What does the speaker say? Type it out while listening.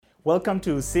Welcome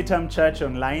to CITAM Church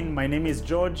Online. My name is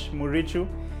George Murichu,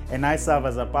 and I serve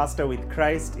as a pastor with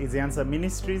Christ is the Answer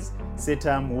Ministries,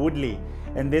 CITAM Woodley.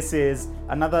 And this is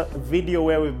another video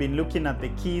where we've been looking at the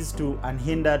keys to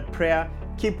unhindered prayer.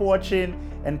 Keep watching,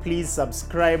 and please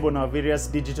subscribe on our various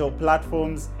digital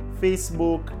platforms: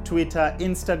 Facebook, Twitter,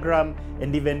 Instagram,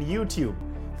 and even YouTube.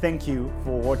 Thank you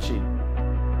for watching.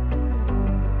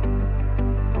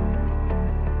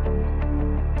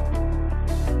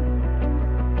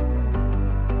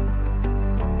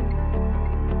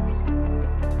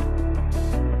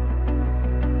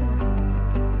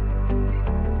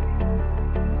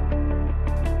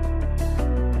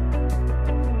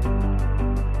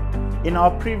 In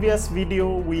our previous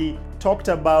video, we talked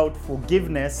about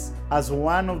forgiveness as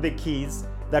one of the keys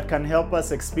that can help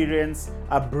us experience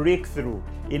a breakthrough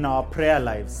in our prayer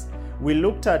lives. We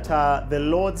looked at the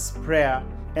Lord's Prayer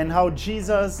and how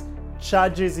Jesus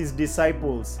charges his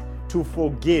disciples to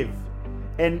forgive.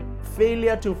 And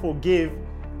failure to forgive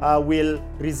will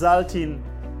result in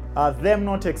them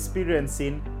not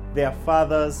experiencing their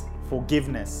Father's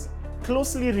forgiveness.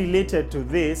 Closely related to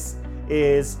this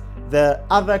is the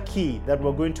other key that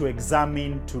we're going to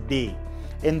examine today.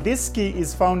 And this key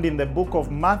is found in the book of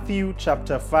Matthew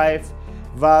chapter 5,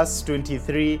 verse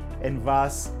 23 and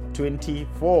verse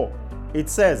 24. It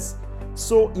says,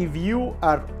 "So if you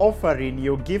are offering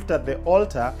your gift at the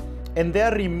altar, and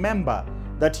there remember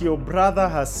that your brother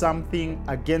has something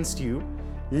against you,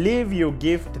 leave your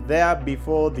gift there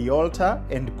before the altar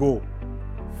and go.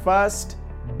 First,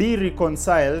 be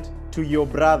reconciled to your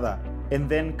brother, and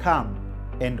then come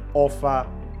and offer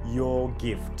your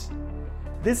gift."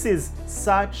 This is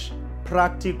such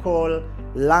practical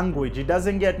language. It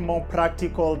doesn't get more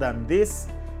practical than this.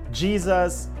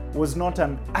 Jesus was not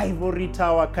an ivory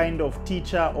tower kind of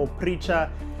teacher or preacher.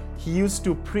 He used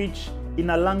to preach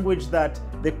in a language that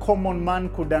the common man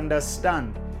could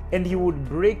understand, and he would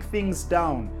break things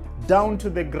down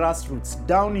to the grassroots,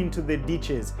 down into the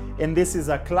ditches, and this is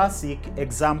a classic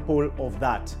example of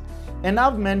that. And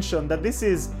I've mentioned that this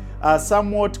is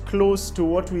somewhat close to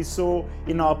what we saw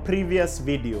in our previous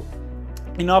video.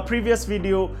 In our previous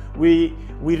video, we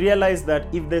realized that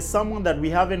if there's someone that we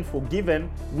haven't forgiven,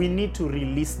 we need to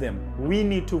release them. We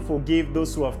need to forgive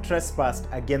those who have trespassed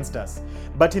against us.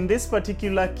 But in this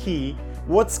particular key,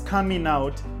 what's coming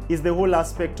out is the whole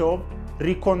aspect of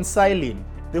reconciling,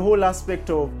 the whole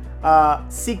aspect of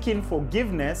seeking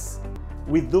forgiveness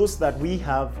with those that we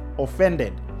have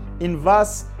offended. In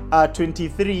verse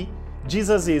 23,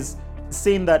 Jesus is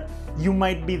saying that you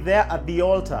might be there at the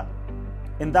altar.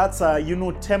 And that's,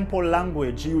 temple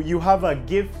language. You have a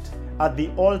gift at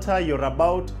the altar. You're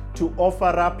about to offer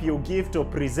up your gift or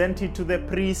present it to the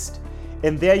priest.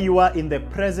 And there you are in the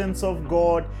presence of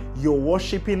God. You're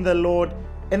worshiping the Lord.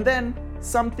 And then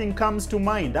something comes to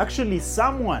mind. Actually,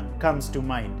 someone comes to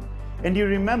mind. And you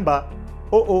remember,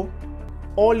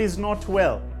 all is not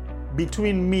well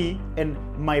between me and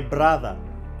my brother.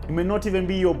 It may not even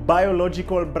be your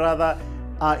biological brother.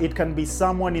 It can be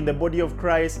someone in the body of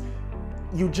Christ.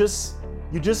 You just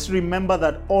remember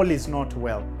that all is not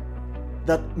well.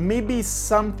 That maybe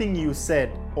something you said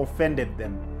offended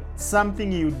them.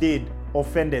 Something you did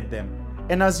offended them.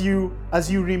 And as you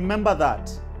remember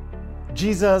that,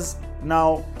 Jesus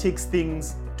now takes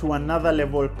things to another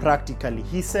level practically.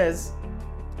 He says,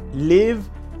 leave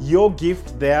your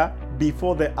gift there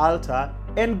before the altar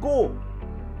and go.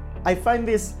 I find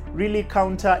this really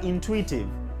counterintuitive,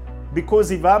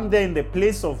 because if I'm there in the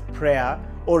place of prayer,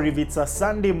 or if it's a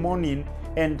Sunday morning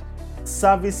and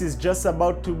service is just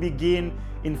about to begin,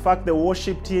 in fact the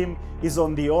worship team is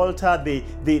on the altar,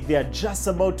 they are just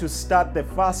about to start the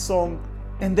first song,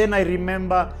 and then I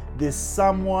remember there's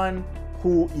someone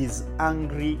who is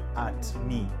angry at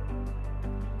me.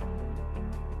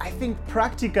 I think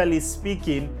practically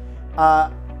speaking,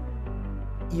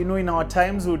 in our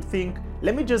times we would think,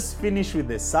 let me just finish with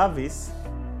the service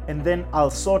and then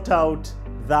I'll sort out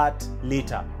that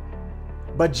later.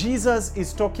 But Jesus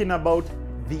is talking about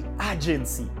the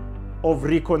urgency of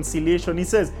reconciliation. He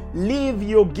says, leave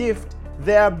your gift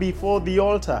there before the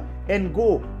altar and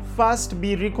go. First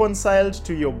be reconciled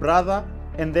to your brother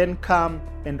and then come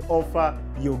and offer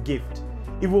your gift.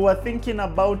 If we were thinking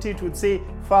about it, we'd say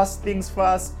first things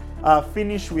first,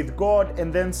 finish with God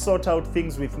and then sort out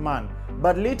things with man.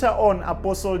 But later on,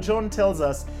 Apostle John tells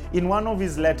us in one of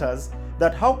his letters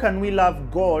that how can we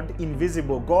love God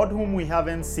invisible, God whom we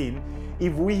haven't seen,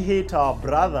 if we hate our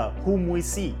brother whom we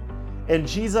see? And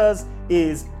Jesus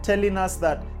is telling us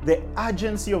that the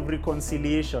urgency of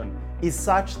reconciliation is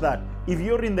such that if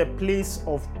you're in the place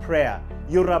of prayer,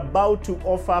 you're about to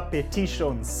offer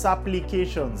petitions,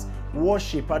 supplications,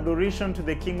 worship, adoration to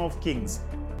the King of Kings,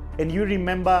 and you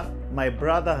remember, my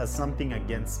brother has something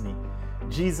against me,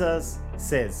 Jesus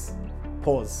says,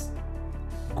 pause.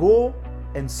 Go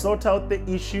and sort out the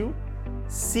issue,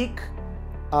 seek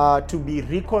to be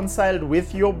reconciled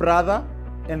with your brother,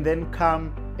 and then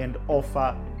come and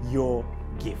offer your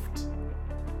gift.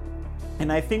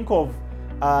 And I think of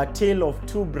a tale of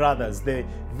two brothers, the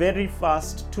very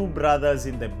first two brothers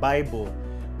in the Bible.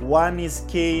 One is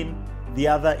Cain, the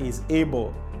other is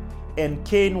Abel. And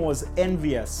Cain was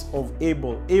envious of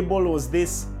Abel. Abel was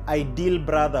this ideal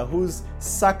brother whose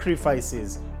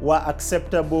sacrifices were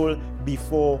acceptable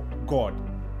before God.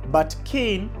 But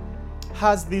Cain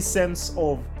has this sense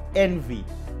of envy.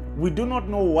 We do not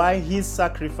know why his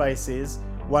sacrifices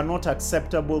were not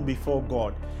acceptable before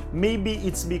God. Maybe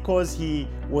it's because he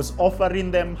was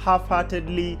offering them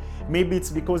half-heartedly. Maybe it's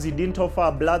because he didn't offer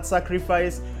a blood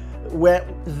sacrifice. We're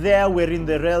in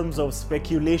the realms of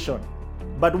speculation.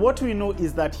 But what we know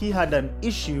is that he had an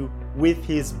issue with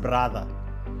his brother.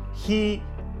 He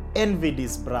envied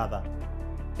his brother.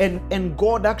 And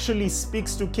God actually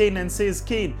speaks to Cain and says,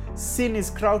 Cain, sin is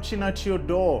crouching at your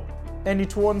door and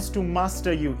it wants to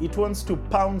master you. It wants to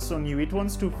pounce on you. It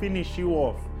wants to finish you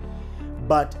off.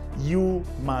 But you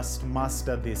must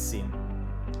master this sin.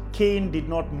 Cain did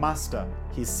not master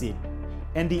his sin,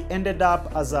 and he ended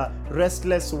up as a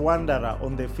restless wanderer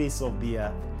on the face of the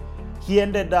earth. He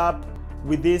ended up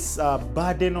with this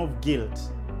burden of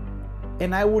guilt.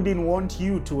 And I wouldn't want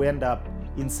you to end up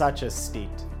in such a state.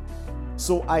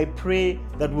 So I pray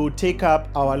that we'll take up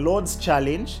our Lord's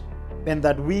challenge and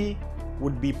that we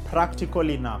would be practical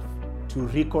enough to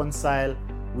reconcile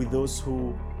with those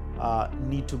who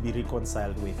need to be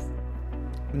reconciled with.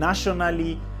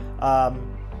 Nationally,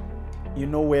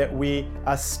 we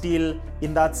are still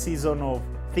in that season of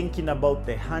thinking about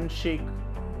the handshake,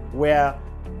 where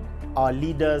our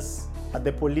leaders at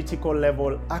the political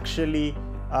level actually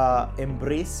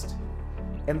embraced,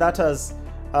 and that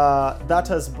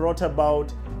has brought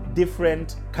about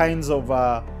different kinds of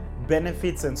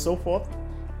benefits and so forth.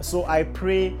 So I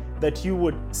pray that you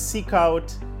would seek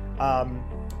out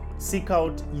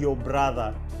your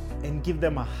brother and give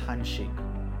them a handshake.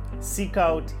 Seek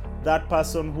out that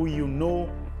person who you know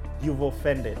you've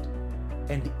offended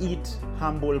and eat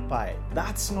humble pie.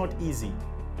 That's not easy,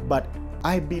 but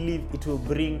I believe it will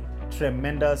bring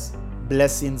tremendous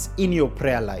blessings in your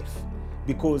prayer life.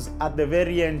 Because at the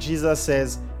very end, Jesus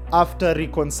says, after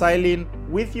reconciling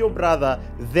with your brother,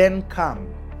 then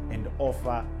come and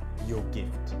offer your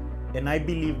gift. And I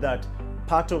believe that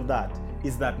part of that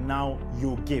is that now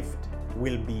your gift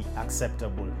will be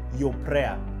acceptable. Your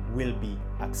prayer will be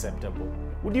acceptable.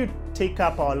 Would you take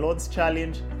up our Lord's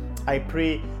challenge? I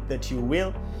pray that you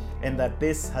will, and that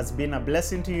this has been a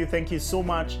blessing to you. Thank you so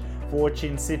much for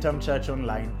watching CITAM Church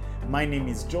Online. My name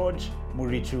is George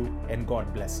Murichu, and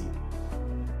God bless you.